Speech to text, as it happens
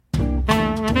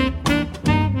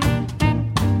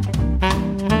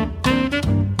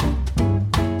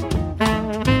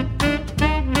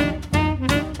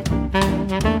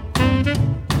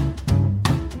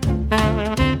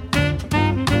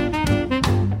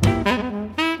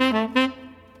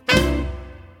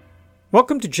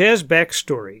Welcome to Jazz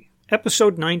Backstory,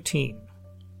 Episode 19.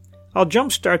 I'll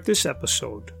jumpstart this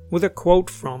episode with a quote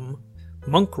from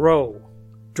Monk Rowe,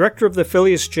 director of the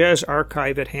Phileas Jazz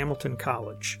Archive at Hamilton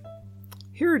College.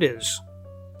 Here it is.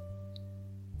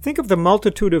 Think of the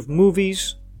multitude of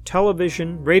movies,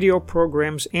 television, radio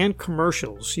programs, and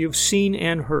commercials you've seen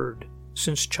and heard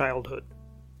since childhood.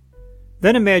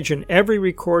 Then imagine every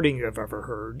recording you've ever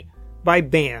heard by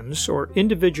bands or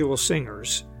individual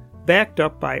singers backed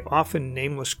up by often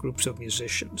nameless groups of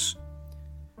musicians.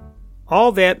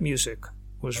 All that music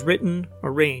was written,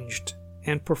 arranged,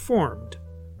 and performed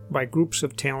by groups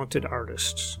of talented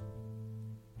artists.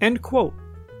 End quote.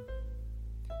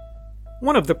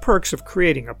 One of the perks of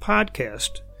creating a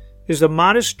podcast is the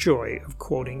modest joy of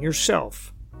quoting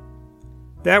yourself.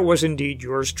 That was indeed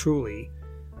yours truly,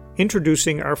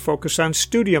 introducing our focus on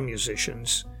studio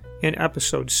musicians in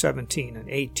episodes 17 and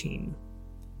 18.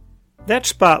 That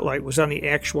spotlight was on the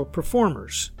actual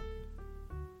performers.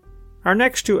 Our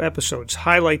next two episodes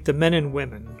highlight the men and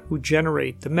women who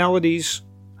generate the melodies,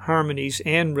 harmonies,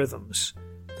 and rhythms,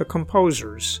 the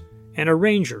composers and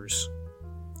arrangers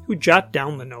who jot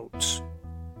down the notes.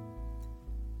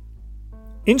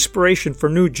 Inspiration for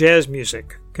new jazz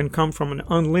music can come from an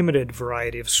unlimited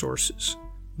variety of sources,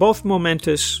 both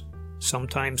momentous,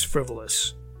 sometimes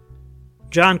frivolous.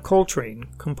 John Coltrane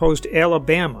composed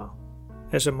Alabama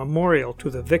as a memorial to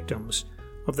the victims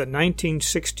of the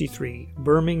 1963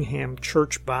 Birmingham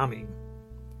church bombing.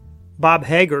 Bob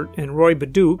Haggart and Roy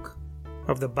Baduch,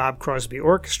 of the Bob Crosby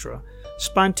Orchestra,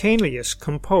 spontaneously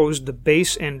composed the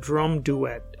bass and drum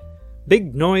duet,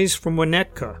 Big Noise from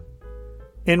Winnetka,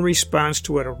 in response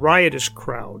to a riotous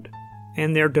crowd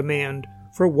and their demand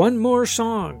for one more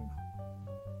song.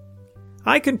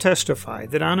 I can testify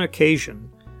that on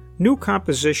occasion, new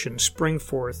compositions spring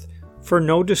forth for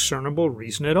no discernible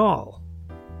reason at all.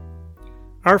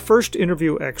 Our first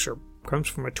interview excerpt comes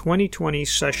from a 2020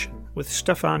 session with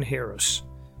Stefon Harris.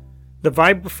 The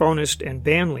vibraphonist and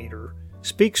bandleader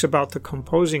speaks about the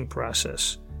composing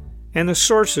process and the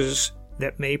sources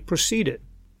that may precede it.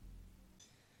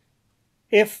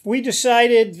 If we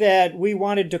decided that we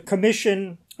wanted to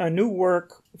commission a new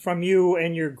work from you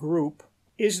and your group,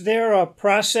 is there a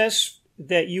process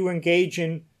that you engage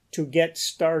in to get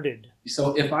started?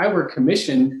 So if I were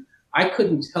commissioned, I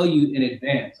couldn't tell you in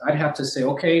advance. I'd have to say,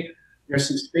 okay, there's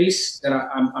some space that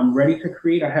I'm ready to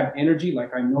create. I have energy,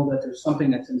 like I know that there's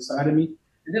something that's inside of me.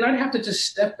 And then I'd have to just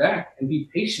step back and be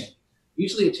patient.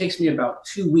 Usually it takes me about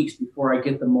 2 weeks before I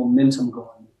get the momentum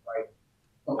going. Right?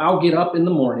 So I'll get up in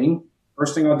the morning.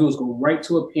 First thing I'll do is go right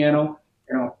to a piano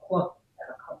and I'll pluck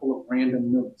at a couple of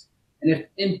random notes. And if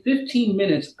in 15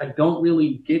 minutes I don't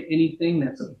really get anything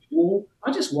that's a jewel,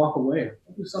 I'll just walk away.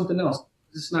 I'll do something else.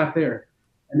 It's not there.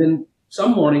 And then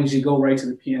some mornings you go right to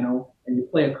the piano and you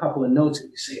play a couple of notes and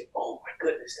you say, oh my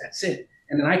goodness, that's it.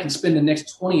 And then I can spend the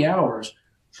next 20 hours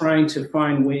trying to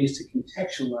find ways to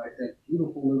contextualize that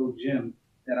beautiful little gem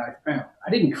that I found.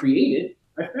 I didn't create it.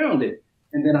 I found it.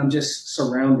 And then I'm just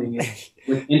surrounding it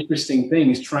with interesting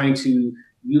things, trying to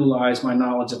utilize my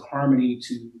knowledge of harmony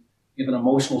to give an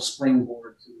emotional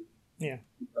springboard to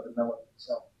the melody.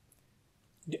 So,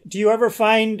 do you ever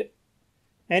find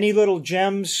any little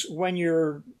gems when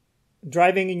you're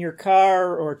driving in your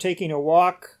car or taking a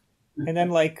walk, and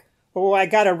then like, oh, I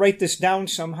got to write this down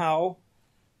somehow?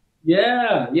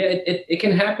 Yeah. It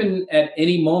can happen at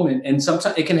any moment, and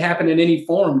sometimes it can happen in any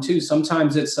form too.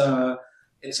 Sometimes it's a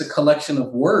collection of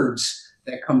words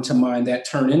that come to mind that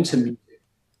turn into music.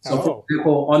 So, for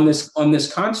example, on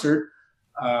this concert.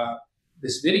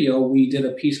 This video, we did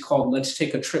a piece called Let's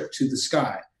Take a Trip to the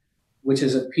Sky, which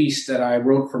is a piece that I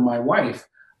wrote for my wife.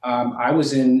 I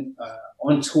was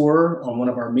on tour on one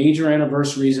of our major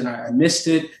anniversaries and I missed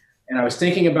it. And I was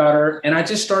thinking about her and I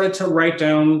just started to write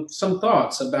down some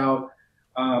thoughts about,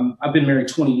 I've been married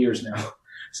 20 years now.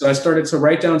 So I started to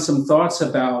write down some thoughts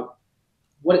about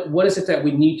what is it that we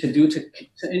need to do to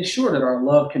ensure that our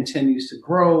love continues to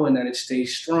grow and that it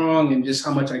stays strong, and just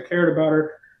how much I cared about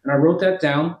her. And I wrote that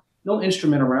down. No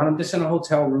instrument around. I'm just in a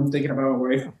hotel room thinking about my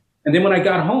wife. And then when I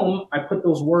got home, I put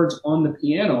those words on the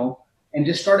piano and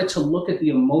just started to look at the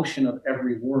emotion of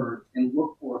every word and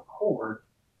look for a chord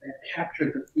that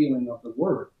captured the feeling of the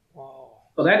word. Wow.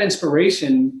 So that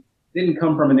inspiration didn't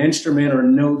come from an instrument or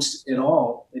notes at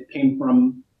all. It came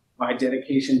from my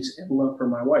dedication and love for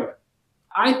my wife.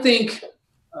 I think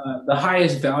the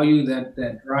highest value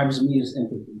that drives me is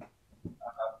empathy.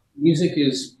 Music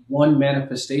is one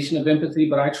manifestation of empathy,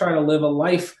 but I try to live a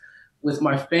life with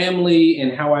my family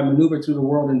and how I maneuver through the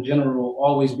world in general,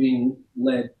 always being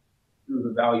led through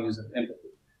the values of empathy.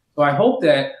 So I hope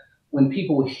that when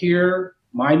people hear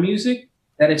my music,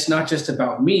 that it's not just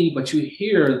about me, but you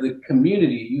hear the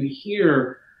community, you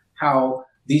hear how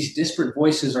these disparate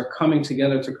voices are coming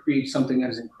together to create something that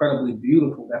is incredibly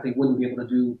beautiful that they wouldn't be able to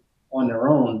do on their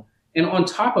own. And on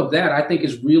top of that, I think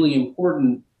it's really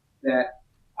important that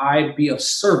I be of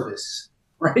service,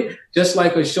 right? Just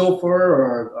like a chauffeur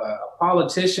or a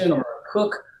politician or a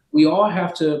cook, we all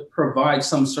have to provide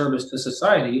some service to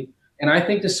society. And I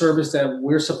think the service that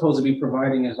we're supposed to be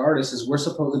providing as artists is we're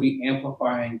supposed to be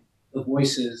amplifying the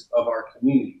voices of our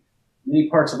community. Many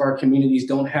parts of our communities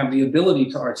don't have the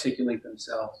ability to articulate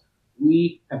themselves.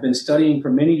 We have been studying for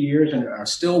many years and are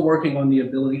still working on the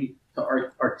ability to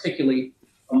articulate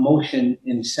emotion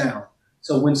in sound.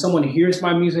 So when someone hears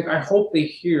my music, I hope they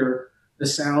hear the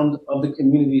sound of the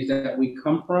communities that we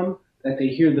come from, that they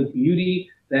hear the beauty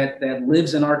that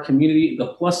lives in our community,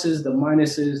 the pluses, the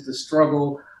minuses, the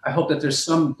struggle. I hope that there's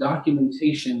some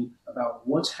documentation about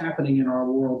what's happening in our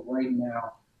world right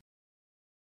now.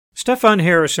 Stefon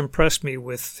Harris impressed me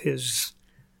with his,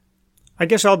 I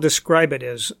guess I'll describe it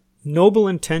as noble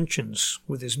intentions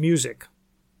with his music.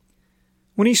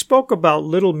 When he spoke about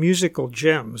little musical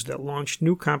gems that launched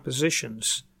new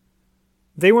compositions,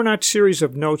 they were not series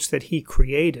of notes that he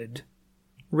created.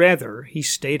 Rather, he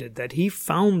stated that he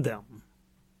found them,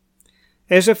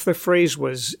 as if the phrase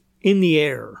was in the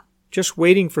air, just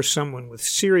waiting for someone with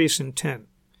serious intent,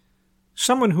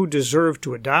 someone who deserved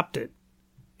to adopt it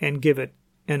and give it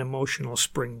an emotional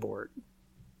springboard.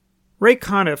 Ray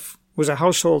Conniff was a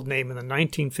household name in the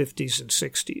 1950s and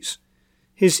 60s.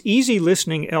 His easy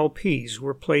listening LPs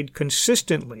were played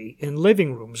consistently in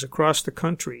living rooms across the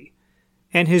country,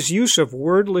 and his use of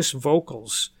wordless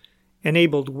vocals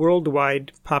enabled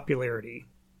worldwide popularity.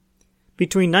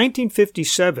 Between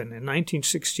 1957 and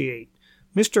 1968,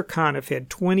 Mr. Conniff had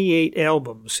 28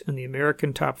 albums in the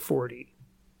American Top 40.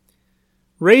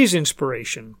 Ray's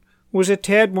inspiration was a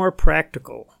tad more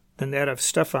practical than that of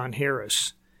Stefon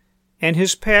Harris, and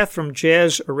his path from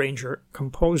jazz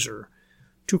arranger-composer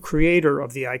to creator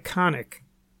of the iconic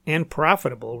and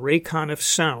profitable Ray Conniff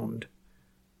sound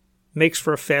makes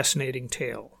for a fascinating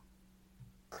tale.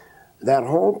 That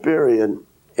whole period,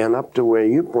 and up to where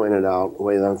you pointed out,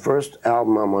 where the first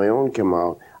album on my own came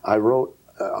out, I wrote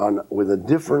with a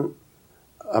different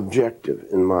objective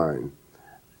in mind.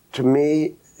 To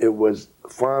me, it was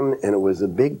fun and it was a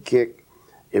big kick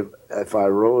if I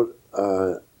wrote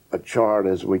a chart,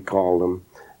 as we called them.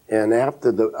 And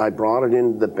after I brought it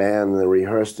into the band and they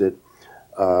rehearsed it,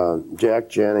 Jack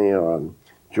Jenny or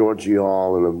Georgie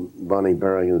Hall in the Bunny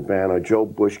Berrigan band, or Joe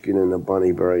Bushkin in the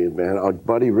Bunny Berrigan band, or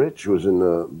Buddy Rich was in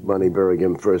the Bunny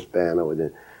Berrigan first band I was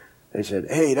in. They said,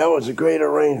 "Hey, that was a great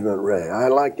arrangement, Ray. I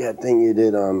like that thing you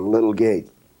did on Little Gate."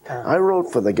 I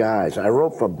wrote for the guys. I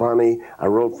wrote for Bunny. I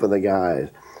wrote for the guys.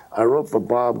 I wrote for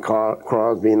Bob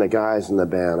Crosby and the guys in the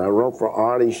band. I wrote for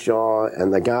Artie Shaw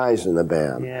and the guys in the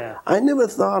band. Yeah. I never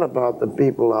thought about the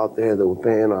people out there that were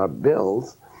paying our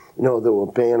bills, that were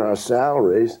paying our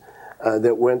salaries,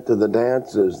 that went to the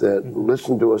dances, that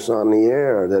listened to us on the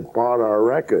air, that bought our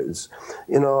records.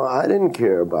 I didn't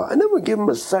care about. I never gave them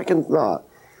a second thought.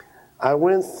 I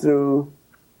went through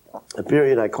a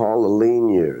period I call the lean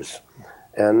years.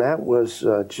 And that was,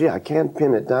 I can't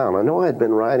pin it down. I know I'd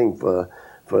been writing for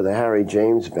the Harry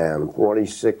James Band,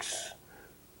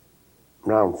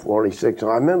 around 46.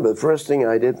 I remember the first thing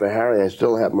I did for Harry, I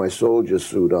still have my soldier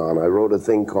suit on. I wrote a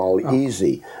thing called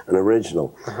Easy, an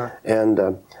original.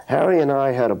 And Harry and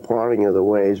I had a parting of the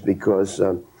ways because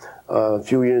a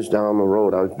few years down the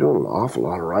road, I was doing an awful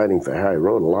lot of writing for Harry. I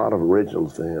wrote a lot of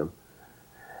originals for him.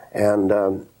 And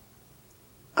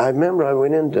I remember I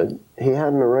went into, he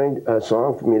had a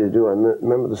song for me to do. I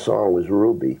remember the song was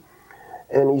Ruby.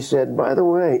 And he said, "By the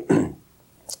way,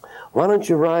 why don't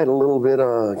you write a little bit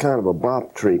of kind of a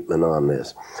bop treatment on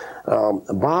this?"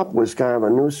 Bop was kind of a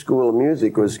new school of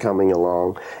music was coming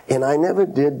along, and I never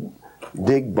did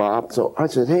dig bop. So I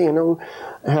said, "Hey,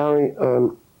 Harry,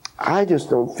 I just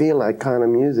don't feel that kind of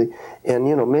music. And,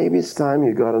 maybe it's time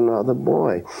you got another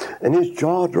boy." And his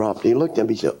jaw dropped. He looked at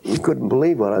me, he said, he couldn't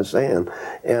believe what I was saying.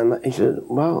 And he said,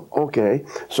 "Well, okay."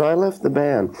 So I left the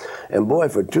band. And boy,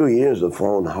 for 2 years, the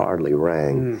phone hardly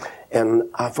rang. And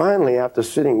I finally, after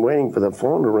waiting for the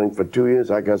phone to ring for 2 years,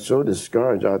 I got so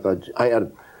discouraged. I thought I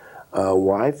had a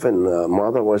wife and a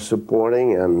mother was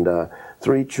supporting and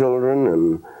 3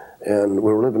 children. and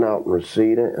we were living out in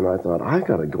Reseda, and I thought, I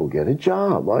got to go get a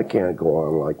job. I can't go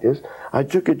on like this. I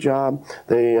took a job.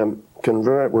 They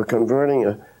were converting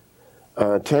a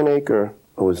 10-acre,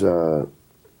 it was a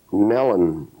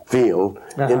melon field,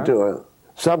 into a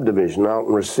subdivision out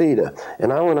in Reseda.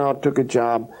 And I went out, took a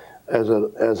job as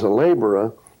a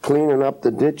laborer, cleaning up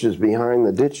the ditches behind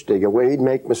the ditch digger. Where he'd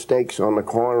make mistakes on the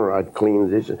corner, I'd clean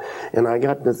the ditches. And I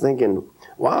got to thinking,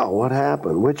 wow, what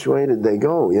happened? Which way did they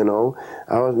go, you know?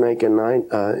 I was making, in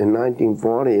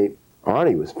 1948,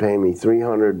 Artie was paying me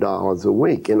 $300 a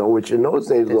week, you know, which in those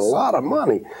days was a lot of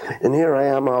money. And here I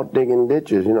am out digging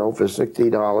ditches, you know, for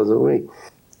 $60 a week.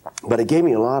 But it gave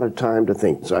me a lot of time to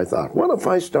think. So I thought, what if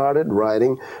I started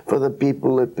writing for the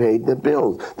people that paid the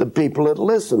bills, the people that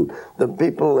listened, the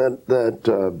people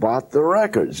that bought the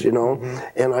records, you know?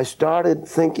 And I started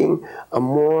thinking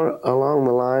more along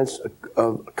the lines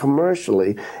of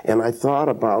commercially, and I thought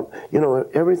about, you know,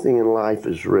 everything in life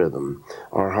is rhythm.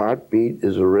 Our heartbeat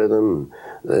is a rhythm.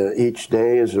 Each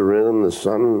day is a rhythm. The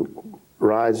sun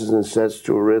rises and sets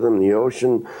to a rhythm. The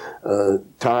ocean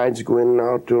tides go in and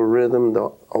out to a rhythm.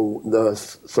 The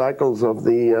cycles of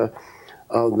the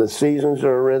seasons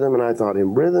are a rhythm. And I thought,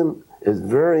 rhythm is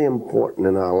very important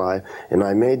in our life, and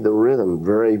I made the rhythm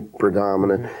very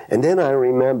predominant. And then I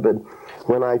remembered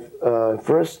when I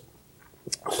first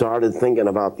started thinking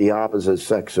about the opposite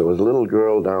sex. There was a little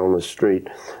girl down the street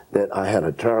that I had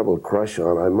a terrible crush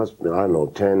on. I must be, I don't know,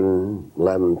 10,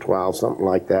 11, 12, something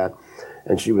like that.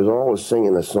 And she was always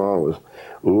singing a song. It was,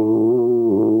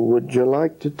 ooh, would you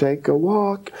like to take a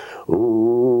walk?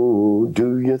 Ooh,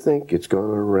 do you think it's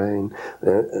going to rain?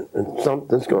 And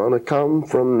something's going to come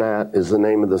from that is the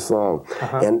name of the song.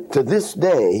 And to this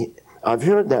day, I've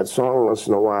heard that song once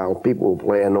in a while. People will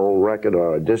play an old record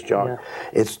or a disc jockey.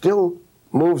 It still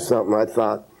moves something. I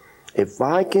thought, if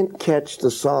I can catch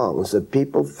the songs that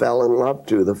people fell in love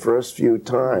to the first few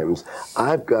times,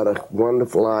 I've got a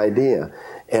wonderful idea.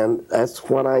 And that's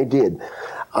what I did.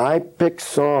 I picked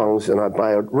songs, and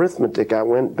by arithmetic, I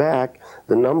went back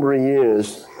the number of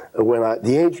years when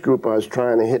the age group I was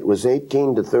trying to hit was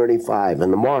 18 to 35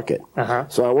 in the market.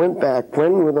 So I went back,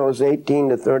 when were those 18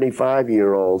 to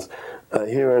 35-year-olds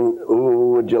hearing,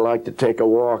 ooh, would you like to take a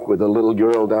walk with a little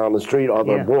girl down the street, or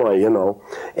the boy, you know?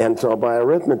 And so by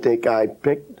arithmetic, I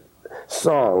picked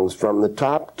songs from the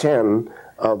top 10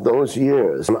 of those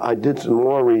years. And I did some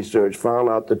more research, found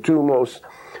out the two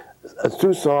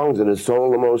songs that had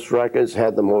sold the most records,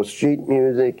 had the most sheet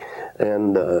music,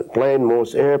 and played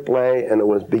most airplay, and it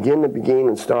was Begin to Begin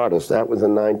and Stardust. That was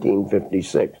in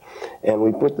 1956. And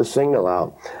we put the single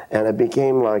out, and it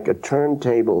became like a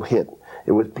turntable hit.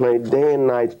 It was played day and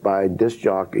night by disc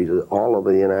jockeys all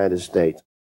over the United States.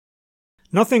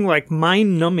 Nothing like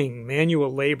mind-numbing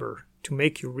manual labor to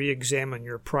make you re-examine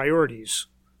your priorities.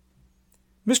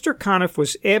 Mr. Conniff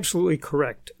was absolutely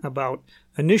correct about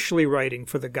initially writing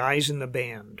for the guys in the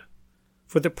band,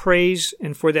 for the praise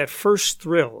and for that first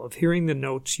thrill of hearing the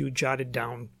notes you jotted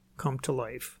down come to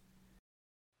life.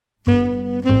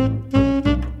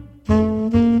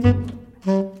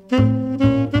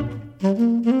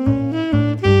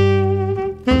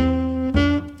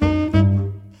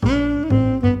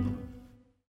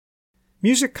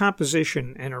 Music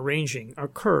composition and arranging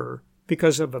occur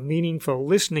because of a meaningful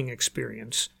listening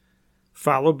experience,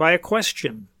 followed by a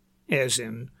question, as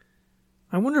in,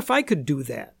 I wonder if I could do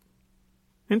that.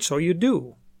 And so you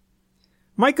do.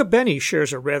 Mike Abene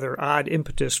shares a rather odd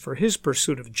impetus for his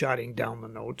pursuit of jotting down the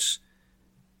notes,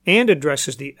 and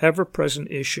addresses the ever-present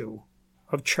issue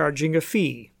of charging a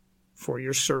fee for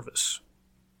your service.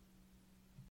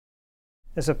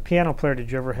 As a piano player,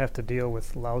 did you ever have to deal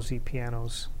with lousy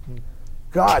pianos?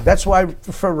 God, that's why I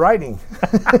prefer writing.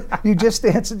 You just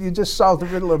answered, you just solved the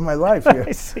riddle of my life here.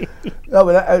 I see. No,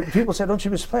 but people say, don't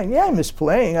you miss playing? Yeah, I miss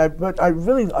playing, but I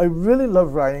really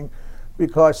love writing,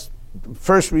 because the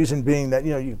first reason being that,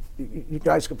 you know, you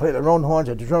guys can play their own horns,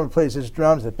 the drummer plays his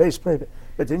drums, the bass player,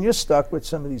 but then you're stuck with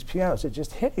some of these pianos that are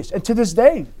just hideous. And to this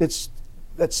day, that's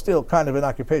still kind of an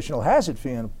occupational hazard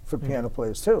for piano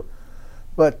players too.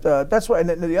 But that's why, and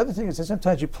the other thing is that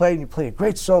sometimes you play a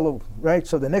great solo, right?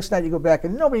 So the next night you go back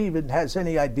and nobody even has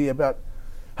any idea about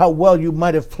how well you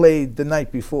might have played the night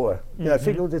before. You know, I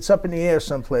figure it's up in the air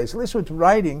someplace. At least with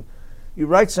writing, you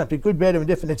write something, good, bad, or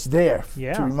indifferent, it's there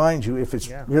to remind you if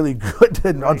it's really good,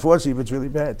 and unfortunately if it's really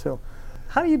bad too.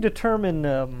 How do you determine,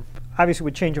 obviously it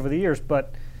would change over the years,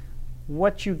 but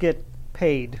what you get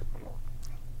paid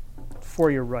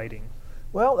for your writing?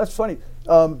 Well, that's funny.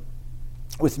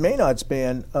 With Maynard's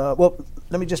band, well,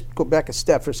 let me just go back a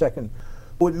step for a second.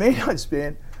 With Maynard's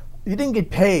band, you didn't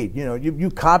get paid. You know,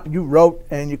 you wrote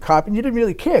and you copied, and you didn't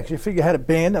really care because you figured you had a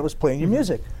band that was playing your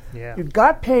music. Yeah. You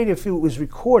got paid if it was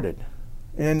recorded,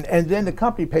 and then the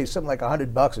company pays something like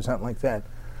 $100 or something like that.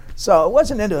 So it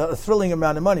wasn't a thrilling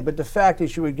amount of money, but the fact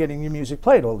is you were getting your music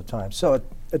played all the time. So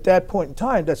at that point in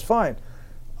time, that's fine.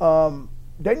 Then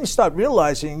you start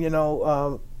realizing,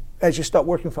 as you start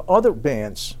working for other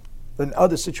bands and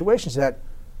other situations that,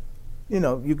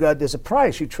 there's a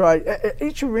price. You try,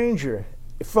 each arranger,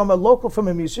 from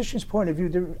a musician's point of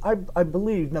view, I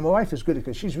believe, now my wife is good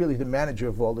because she's really the manager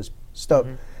of all this stuff.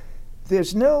 Mm-hmm.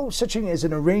 There's no such thing as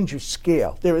an arranger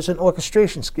scale. There is an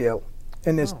orchestration scale,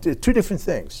 and there's two different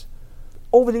things.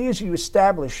 Over the years, you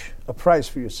establish a price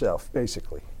for yourself,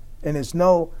 basically. And there's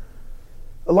no,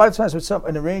 a lot of times with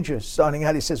an arranger starting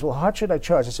out, he says, well, how should I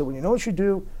charge? I said, well, you know what you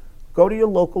do? Go to your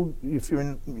local, if you're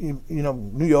in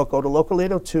New York, go to local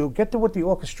 802, get to what the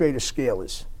orchestrator scale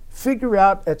is. Figure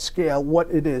out at scale what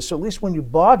it is. So at least when you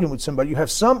bargain with somebody, you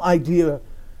have some idea.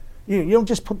 You don't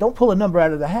just don't pull a number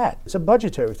out of the hat. It's a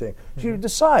budgetary thing. So you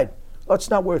decide, oh, it's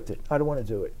not worth it. I don't want to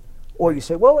do it. Or you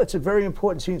say, well, it's a very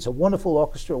important scene. It's a wonderful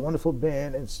orchestra, a wonderful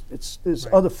band, and there's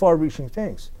other far-reaching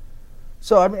things.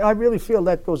 So I really feel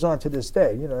that goes on to this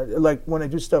day. Like when I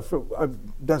do stuff I've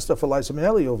done stuff for Liza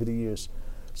Minnelli over the years.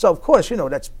 So of course,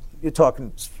 you're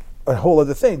talking a whole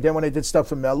other thing. Then when I did stuff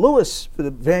for Mel Lewis for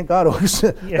the Vanguard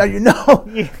Orchestra, now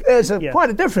there's quite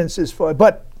a difference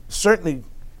but certainly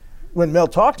when Mel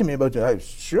talked to me about that,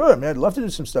 sure, man, I'd love to do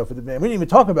some stuff with the band. We didn't even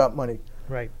talk about money.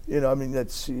 Right.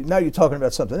 That's now you're talking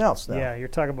about something else now. Yeah, you're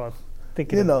talking about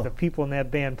thinking of the people in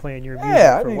that band playing your music.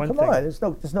 Yeah, for one come thing. on,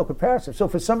 there's no comparison. So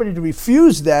for somebody to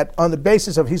refuse that on the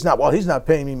basis of he's not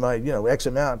paying me my X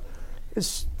amount,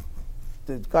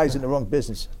 the guy's in the wrong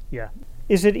business. Yeah.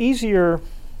 Is it easier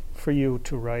for you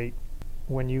to write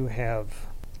when you have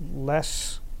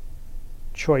less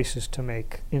choices to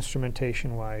make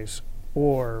instrumentation-wise,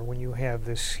 or when you have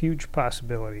this huge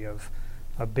possibility of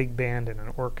a big band and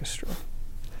an orchestra?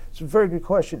 It's a very good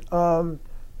question.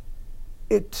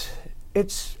 It's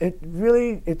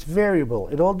variable.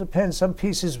 It all depends. Some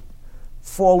pieces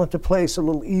fall into place a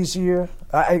little easier.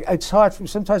 It's hard.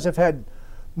 Sometimes I've had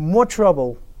more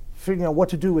trouble figuring out what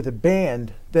to do with a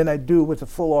band than I do with a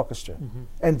full orchestra,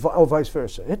 and vice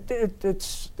versa.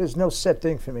 There's no set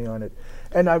thing for me on it,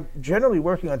 and I'm generally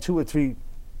working on 2 or 3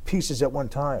 pieces at one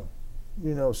time.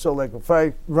 So like if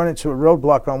I run into a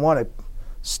roadblock on one, I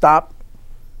start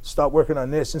working on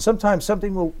this, and sometimes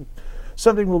something will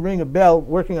ring a bell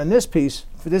working on this piece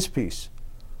for this piece.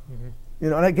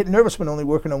 And I get nervous when only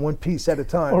working on one piece at a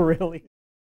time. Oh, really?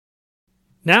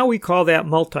 Now we call that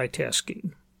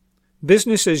multitasking.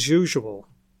 Business as usual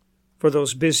for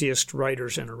those busiest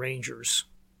writers and arrangers.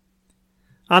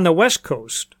 On the West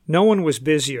Coast, no one was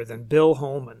busier than Bill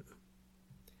Holman.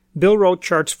 Bill wrote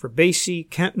charts for Basie,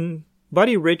 Kenton,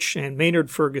 Buddy Rich, and Maynard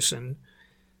Ferguson,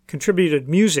 contributed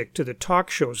music to the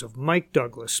talk shows of Mike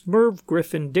Douglas, Merv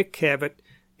Griffin, Dick Cavett,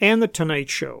 and The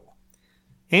Tonight Show,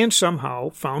 and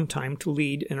somehow found time to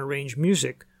lead and arrange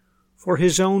music for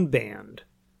his own band,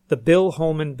 the Bill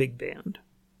Holman Big Band.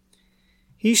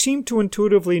 He seemed to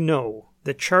intuitively know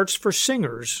that charts for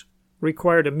singers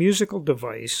required a musical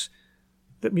device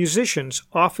that musicians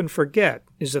often forget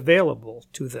is available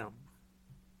to them.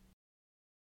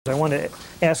 I want to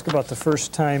ask about the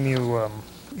first time you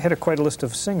had quite a list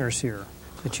of singers here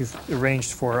that you've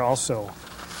arranged for also.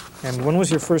 And when was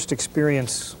your first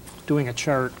experience doing a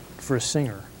chart for a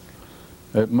singer?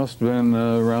 It must have been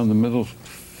around the middle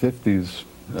 50s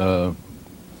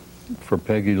for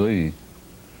Peggy Lee.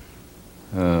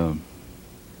 I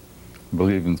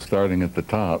believe in starting at the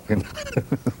top.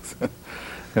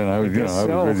 And I was, I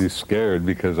was really scared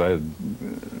because I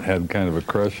had kind of a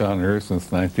crush on her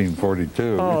since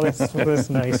 1942. Oh, that's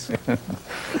nice.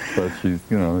 But she's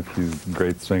a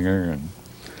great singer, and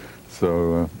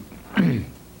so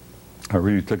I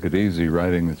really took it easy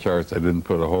writing the charts. I didn't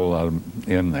put a whole lot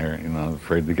in there,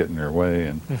 afraid to get in her way.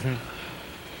 And,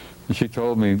 and she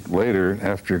told me later,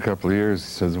 after a couple of years, she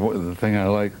says, the thing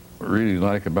I really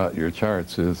like about your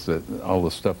charts is that all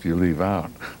the stuff you leave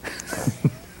out.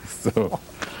 So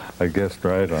I guessed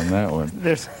right on that one.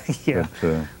 There's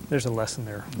a lesson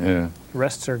there. Yeah.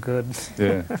 Rests are good.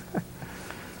 Yeah.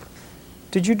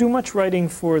 Did you do much writing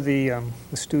for the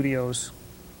studios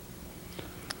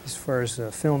as far as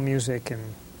film music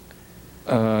and?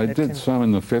 I did some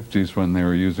in the 50s when they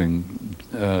were using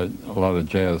a lot of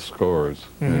jazz scores,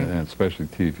 and especially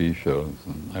TV shows.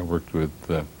 And I worked with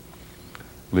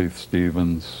Leith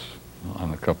Stevens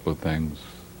on a couple of things.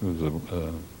 He was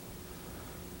a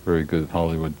very good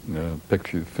Hollywood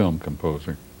film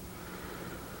composer.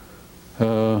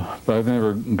 But I've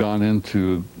never gone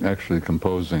into actually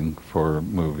composing for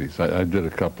movies. I did a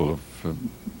couple of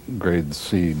grade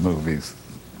C movies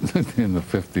in the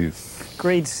 50s.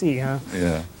 Grade C, huh?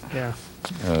 Yeah. Yeah.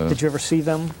 Did you ever see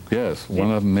them? Yes,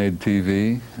 one of them made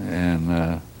TV,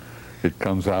 and it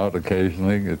comes out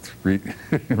occasionally. It's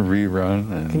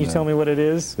rerun. And, Can you tell me what it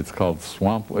is? It's called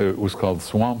Swamp. It was called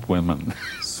Swamp Women.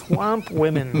 Swamp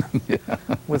Women. Yeah.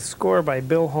 With score by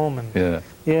Bill Holman. Yeah.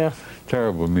 Yeah.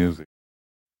 Terrible music.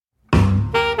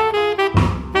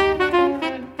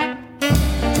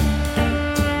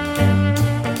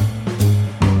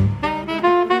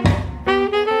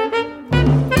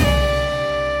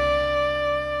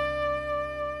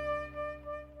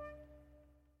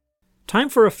 Time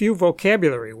for a few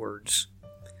vocabulary words.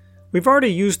 We've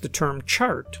already used the term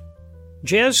chart,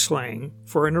 jazz slang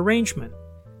for an arrangement,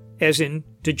 as in,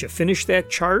 did you finish that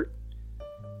chart?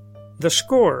 The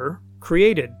score,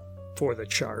 created for the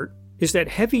chart, is that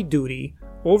heavy-duty,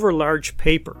 over-large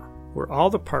paper where all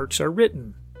the parts are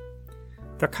written.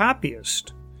 The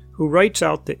copyist, who writes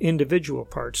out the individual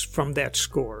parts from that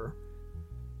score,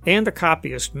 and the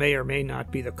copyist may or may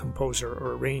not be the composer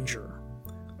or arranger,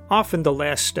 often the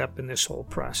last step in this whole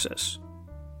process.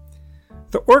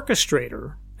 The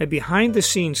orchestrator, a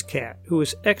behind-the-scenes cat who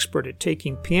is expert at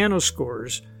taking piano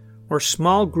scores or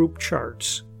small group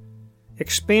charts,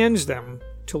 expands them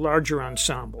to larger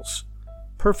ensembles,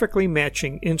 perfectly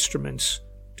matching instruments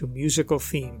to musical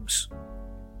themes.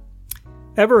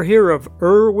 Ever hear of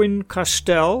Irwin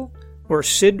Costell or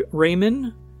Sid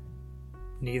Raymond?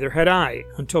 Neither had I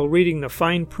until reading the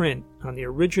fine print on the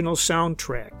original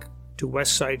soundtrack to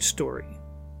West Side Story.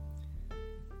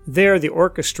 They're the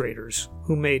orchestrators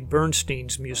who made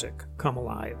Bernstein's music come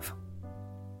alive.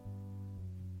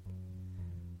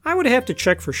 I would have to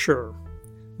check for sure,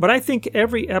 but I think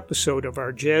every episode of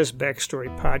our Jazz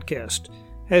Backstory podcast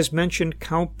has mentioned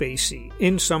Count Basie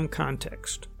in some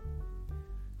context.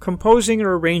 Composing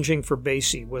or arranging for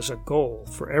Basie was a goal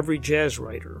for every jazz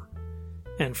writer,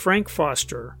 and Frank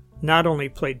Foster not only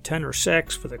played tenor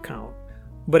sax for the Count,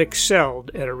 but excelled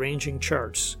at arranging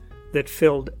charts that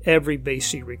filled every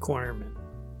Basie requirement.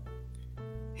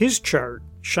 His chart,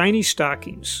 Shiny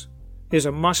Stockings, is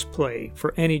a must-play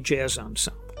for any jazz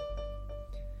ensemble.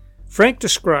 Frank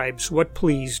describes what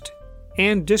pleased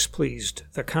and displeased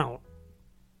the Count.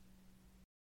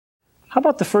 How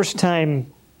about the first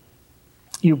time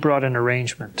you brought an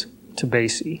arrangement to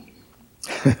Basie?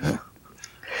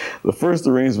 The first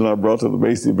arrangement I brought to the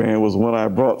Basie band was one I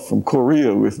brought from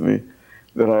Korea with me,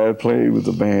 that I had played with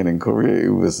the band in Korea. It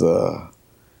was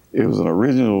an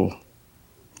original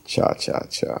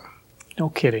cha-cha-cha. No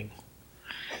kidding.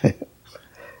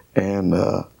 And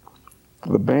the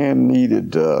band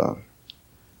needed a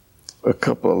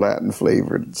couple of Latin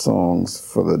flavored songs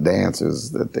for the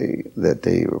dancers that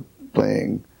they were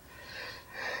playing,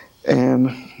 and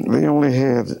they only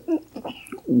had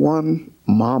one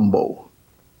mambo.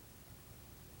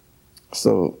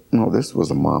 So, no, this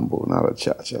was a mambo, not a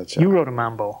cha-cha-cha. You wrote a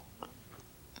mambo.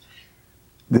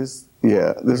 This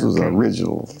was an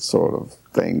original sort of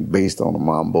thing based on a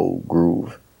mambo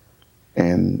groove.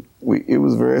 And it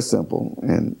was very simple,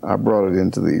 and I brought it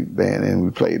into the band and we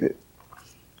played it.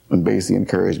 And Basie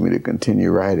encouraged me to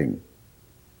continue writing.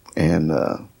 And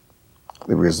the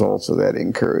results of that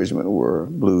encouragement were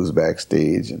Blues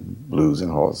Backstage and Blues in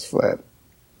Horse Flat,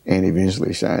 and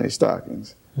eventually Shiny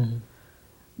Stockings. Mm-hmm.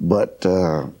 But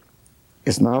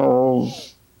it's not all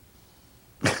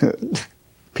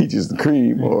peaches and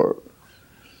cream or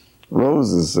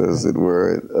roses, as it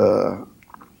were.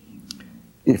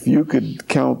 If you could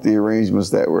count the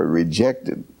arrangements that were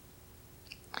rejected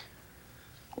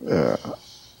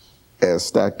as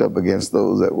stacked up against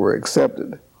those that were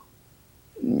accepted,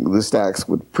 the stacks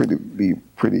would be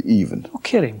pretty even. No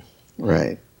kidding.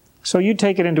 Right. So you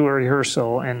take it into a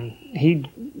rehearsal, and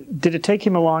did it take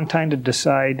him a long time to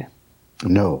decide?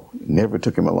 No, it never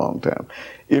took him a long time.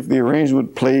 If the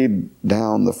arrangement played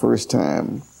down the first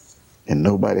time and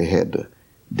nobody had to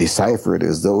decipher it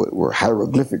as though it were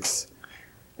hieroglyphics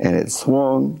and it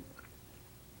swung,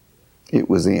 it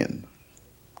was in.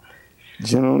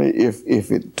 Generally,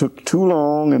 if it took too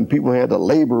long and people had to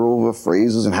labor over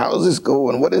phrases and how does this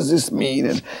go and what does this mean,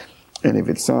 and if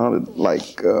it sounded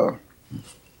like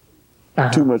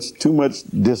too much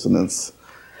dissonance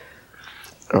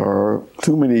or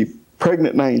too many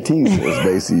pregnant 19s,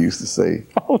 as Basie used to say.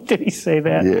 Oh, did he say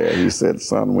that? Yeah, he said,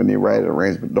 son, when you write an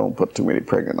arrangement, don't put too many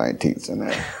pregnant 19s in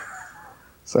there.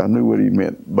 So I knew what he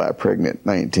meant by pregnant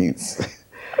 19s.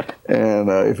 And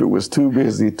if it was too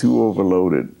busy, too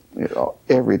overloaded,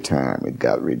 every time it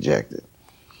got rejected.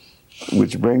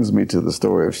 Which brings me to the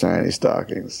story of Shiny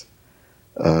Stockings.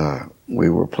 We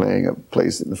were playing a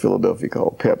place in Philadelphia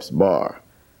called Pep's Bar.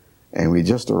 And we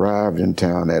just arrived in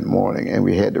town that morning, and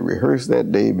we had to rehearse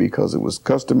that day because it was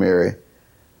customary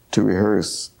to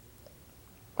rehearse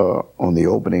on the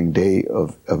opening day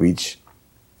of each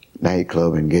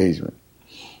nightclub engagement.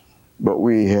 But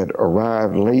we had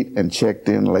arrived late and checked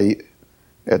in late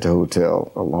at the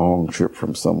hotel, a long trip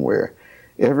from somewhere.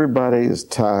 Everybody is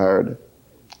tired,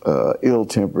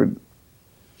 ill-tempered,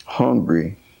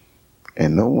 hungry,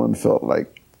 and no one felt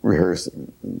like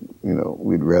rehearsing. You know,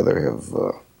 we'd rather have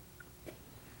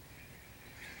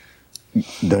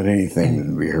done anything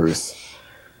than rehearse.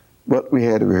 But we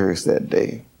had to rehearse that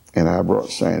day, and I brought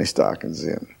Shiny Stockings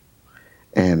in.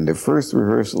 And the first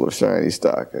rehearsal of Shiny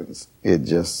Stockings, it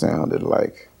just sounded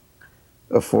like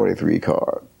a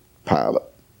 43-car pileup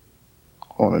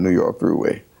on a New York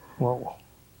thruway. Whoa.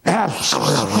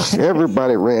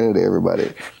 Everybody ran into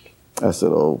everybody. I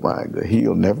said, oh my God,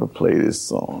 he'll never play this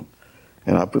song.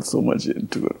 And I put so much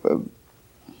into it.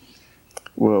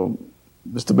 Well,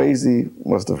 Mr. Basie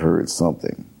must have heard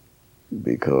something,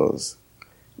 because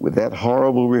with that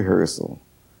horrible rehearsal,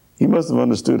 he must have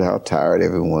understood how tired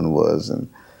everyone was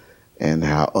and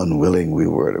how unwilling we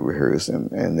were to rehearse, and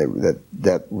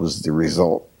that was the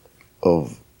result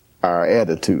of our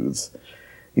attitudes.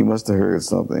 He must have heard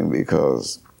something,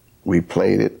 because we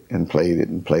played it and played it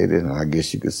and played it, and I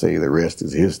guess you could say the rest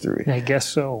is history. I guess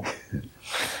so.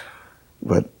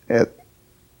 But at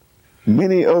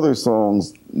many other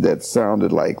songs that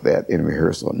sounded like that in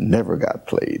rehearsal never got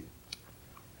played.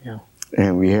 Yeah.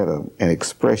 And we had an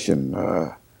expression.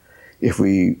 If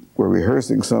we were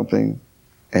rehearsing something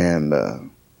and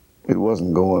it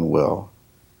wasn't going well,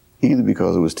 either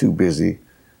because it was too busy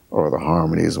or the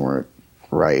harmonies weren't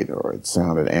right or it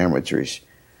sounded amateurish,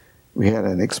 we had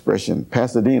an expression,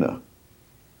 Pasadena,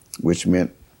 which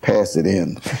meant pass it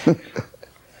in.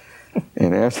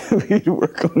 And after we'd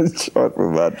work on the chart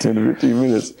for about 10 to 15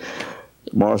 minutes,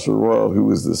 Marshall Royal, who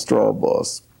was the straw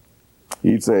boss,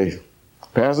 he'd say,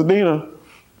 Pasadena.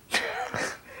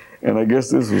 And I guess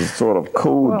this was sort of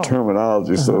code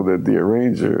terminology so that the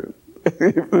arranger,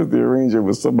 if the arranger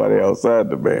was somebody outside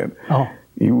the band,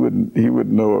 he wouldn't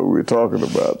know what we were talking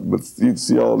about. But you'd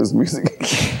see all this music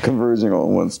converging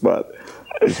on one spot,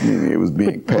 which meaning it was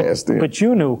being passed in. But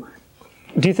you knew.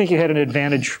 Do you think you had an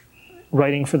advantage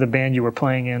writing for the band you were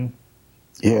playing in?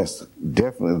 Yes,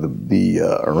 definitely.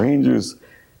 The arrangers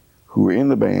who were in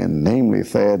the band, namely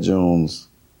Thad Jones,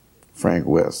 Frank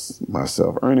West,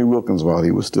 myself, Ernie Wilkins while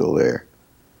he was still there,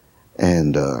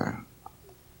 and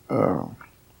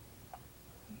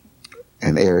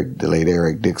Eric, the late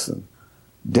Eric Dixon,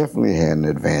 definitely had an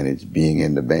advantage being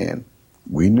in the band.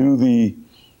 We knew the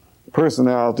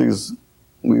personalities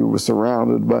we were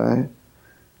surrounded by,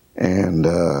 and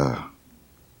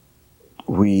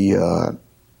we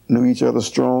knew each other's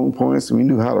strong points. We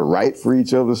knew how to write for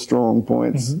each other's strong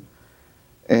points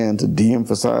and to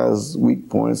de-emphasize weak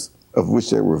points, of which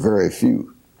there were very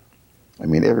few. I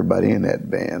mean, everybody in that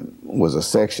band was a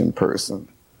section person,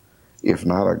 if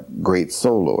not a great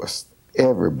soloist.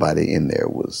 Everybody in there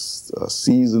was a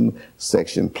seasoned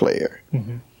section player.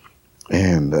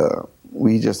 And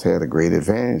we just had a great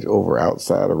advantage over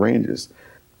outside arrangers.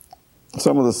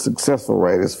 Some of the successful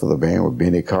writers for the band were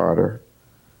Benny Carter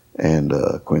and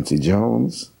Quincy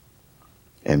Jones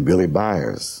and Billy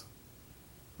Byers.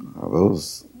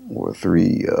 Those were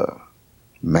three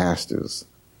masters,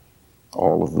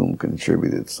 all of whom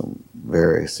contributed some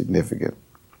very significant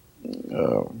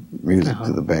music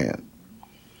to the band.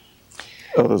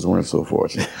 Others weren't so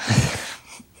fortunate.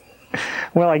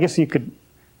 Well, I guess you could,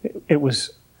 it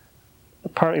was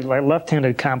partly like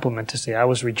left-handed compliment to say I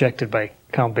was rejected by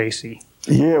Count Basie.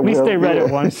 Yeah, At least they read it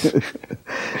once.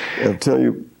 I'll tell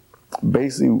you,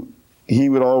 Basie, he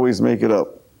would always make it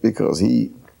up, because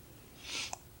he,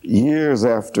 years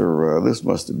after, this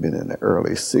must have been in the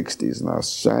early 60s, now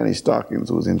Shiny Stockings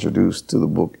was introduced to the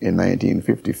book in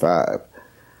 1955.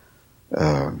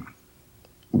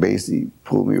 Basie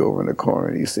pulled me over in the corner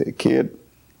and he said, "Kid,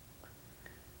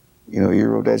 you know, you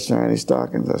wrote that Shiny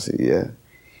Stockings?" I said, "Yeah."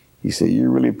 He said, "You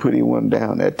really put him one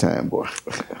down that time, boy."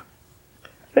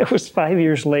 That was 5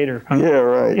 years later. Huh? Yeah,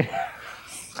 right.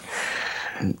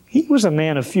 He was a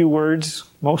man of few words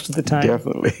most of the time.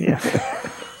 Definitely. Yeah.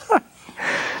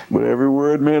 But every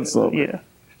word meant something. Yeah.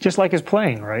 Just like his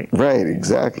playing, right? Right,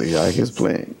 exactly, like his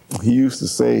playing. He used to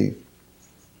say,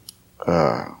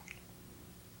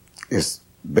 it's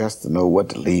best to know what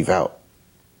to leave out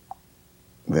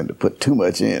than to put too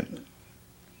much in.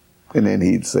 And then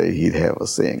he'd have a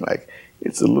saying like,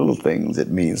 it's the little things that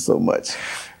mean so much.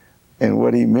 And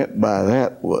what he meant by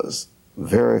that was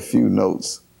very few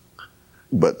notes,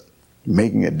 but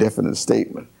making a definite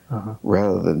statement.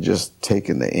 rather than just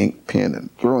taking the ink pen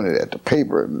and throwing it at the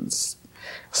paper and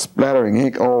splattering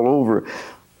ink all over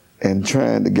and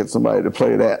trying to get somebody to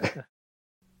play that.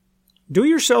 Do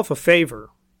yourself a favor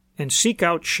and seek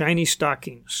out Shiny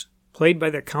Stockings, played by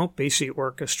the Count Basie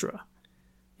Orchestra.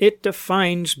 It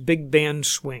defines big band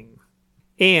swing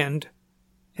and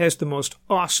has the most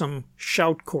awesome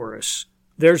shout chorus.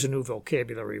 There's a new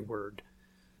vocabulary word.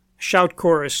 Shout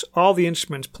chorus, all the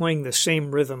instruments playing the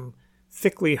same rhythm,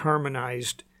 thickly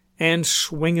harmonized, and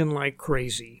swinging like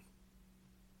crazy.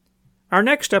 Our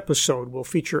next episode will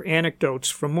feature anecdotes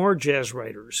from more jazz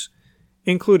writers,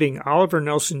 including Oliver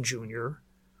Nelson Jr.,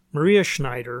 Maria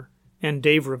Schneider, and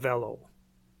Dave Ravello.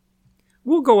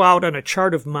 We'll go out on a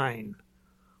chart of mine,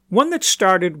 one that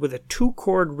started with a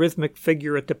 2-chord rhythmic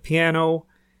figure at the piano.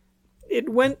 It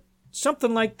went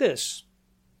something like this.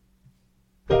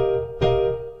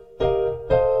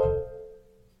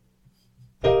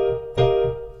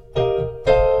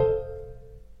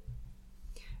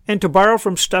 And to borrow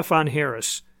from Stefon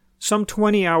Harris, some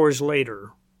 20 hours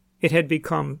later, it had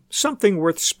become something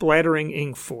worth splattering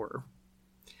ink for.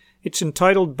 It's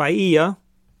entitled Bahia,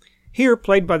 here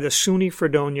played by the SUNY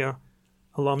Fredonia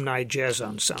Alumni Jazz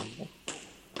Ensemble.